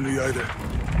stop Trinity either.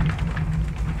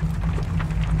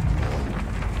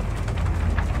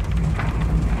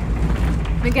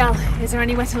 Miguel, is there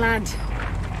anywhere to land?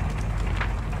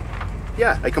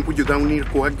 Yeah, I can put you down near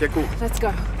Coagyako. Let's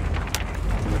go.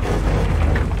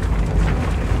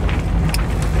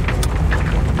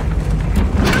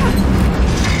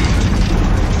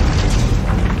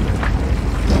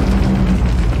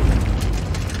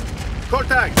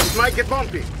 might get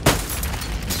bumpy.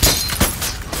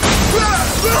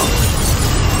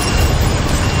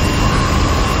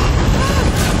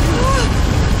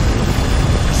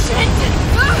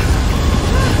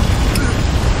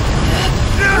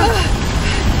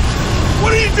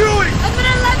 What are you doing? I'm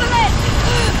gonna level it!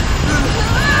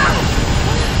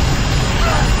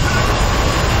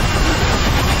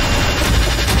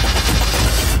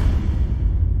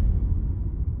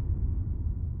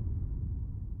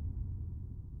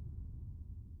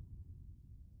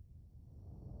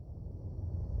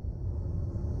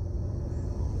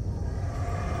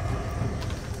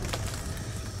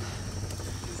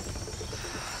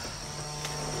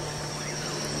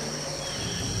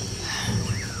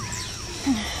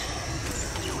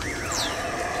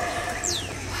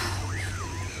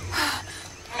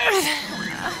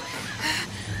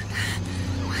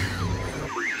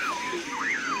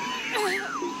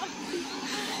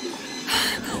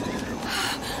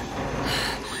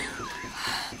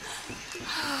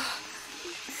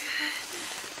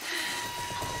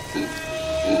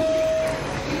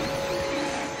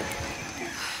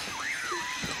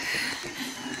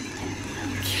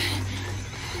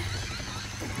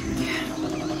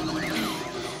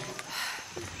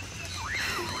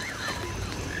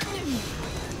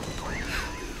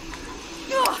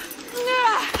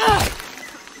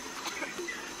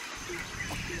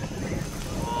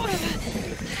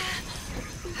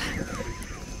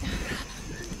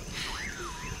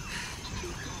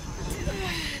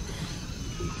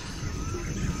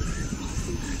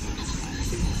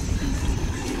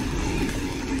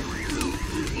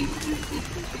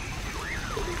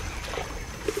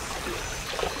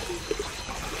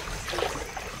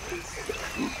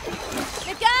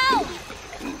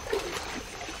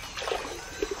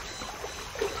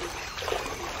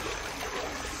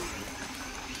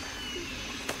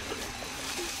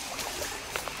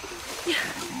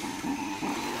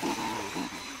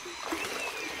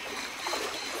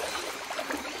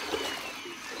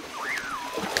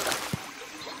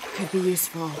 Could be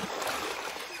useful.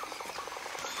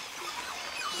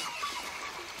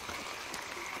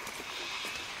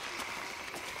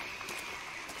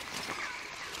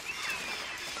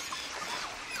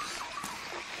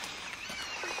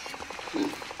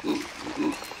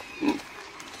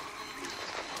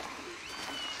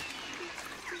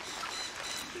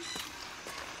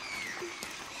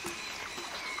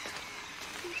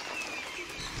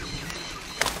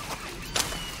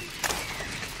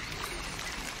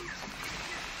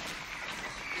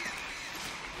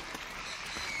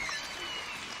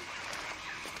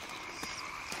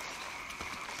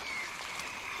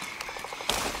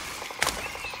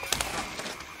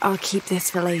 I'll keep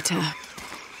this for later.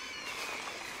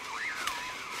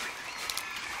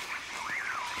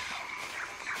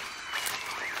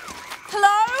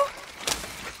 Hello?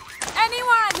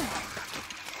 Anyone?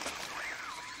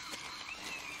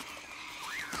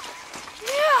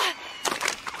 Yeah.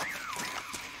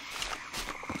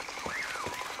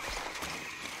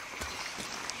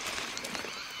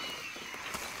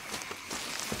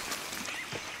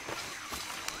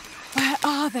 Where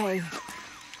are they?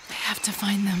 I have to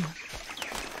find them.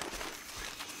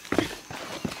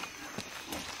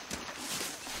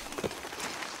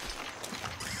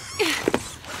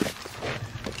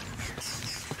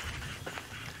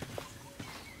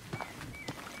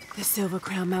 The Silver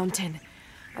Crown Mountain.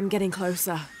 I'm getting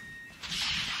closer.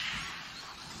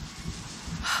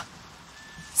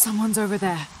 Someone's over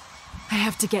there. I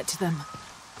have to get to them.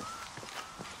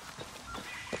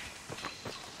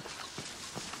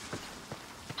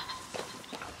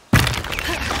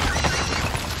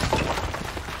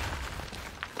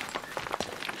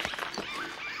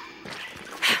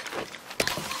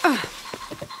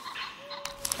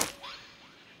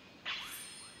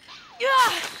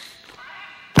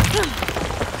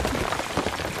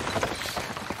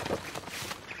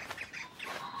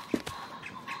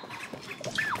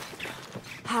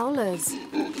 Howlers.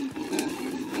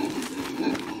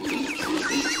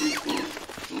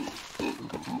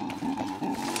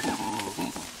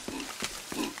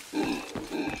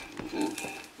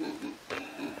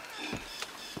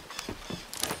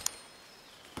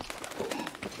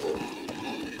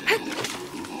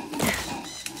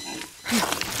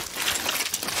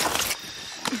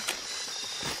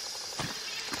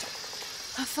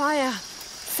 A fire.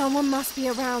 Someone must be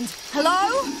around.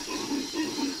 Hello?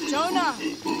 Jonah!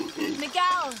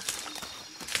 Miguel!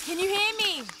 Can you hear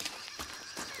me?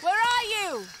 Where are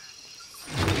you?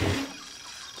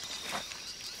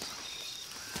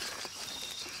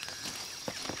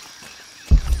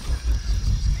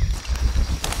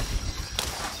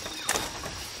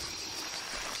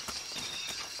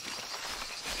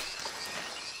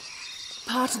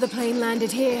 part of the plane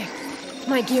landed here.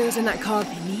 My gear is in that cog.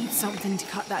 I need something to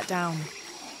cut that down.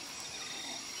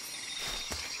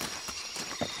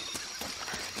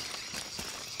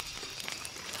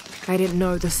 I didn't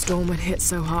know the storm would hit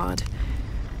so hard.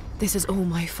 This is all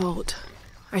my fault.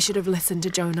 I should have listened to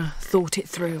Jonah, thought it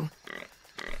through.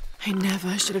 I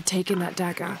never should have taken that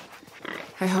dagger.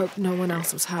 I hope no one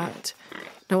else was hurt.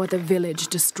 No other village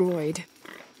destroyed.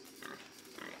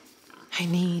 I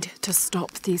need to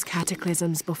stop these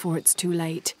cataclysms before it's too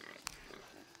late.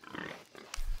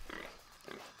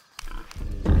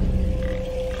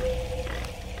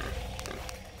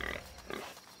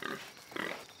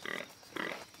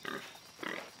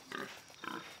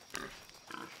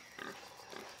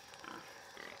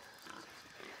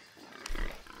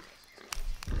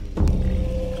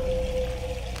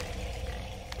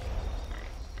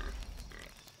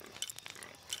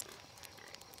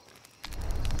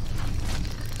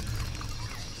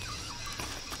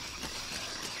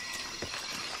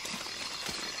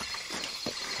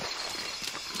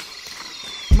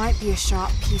 Might be a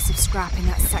sharp piece of scrap in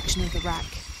that section of the wreck.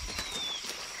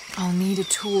 I'll need a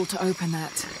tool to open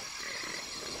that.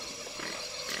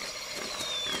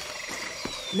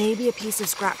 Maybe a piece of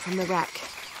scrap from the wreck.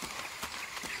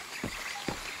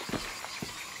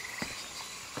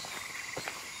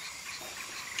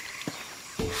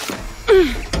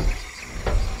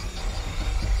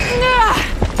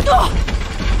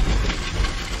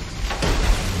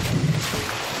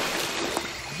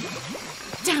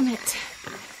 Damn it.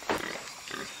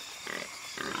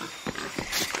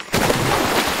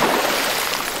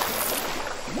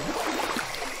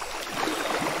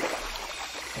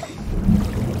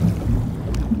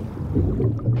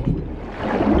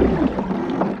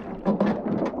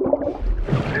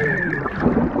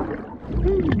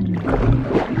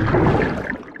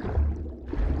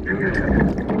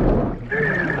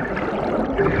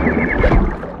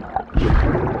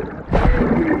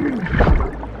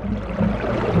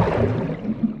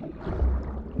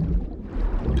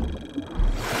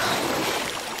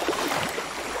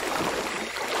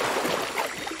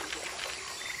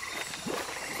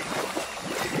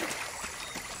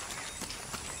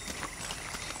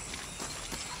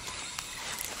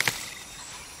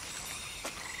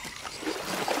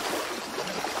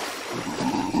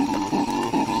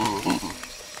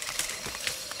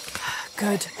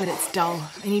 Good, but it's dull.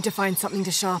 I need to find something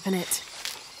to sharpen it.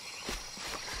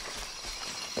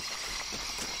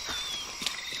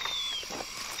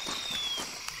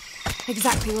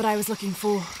 Exactly what I was looking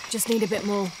for. Just need a bit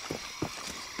more.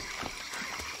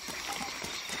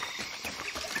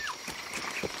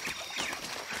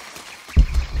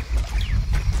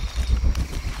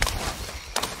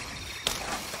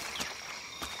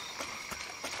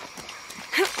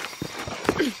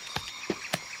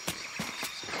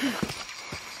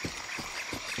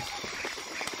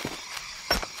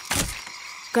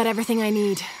 Got everything I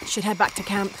need. Should head back to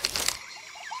camp.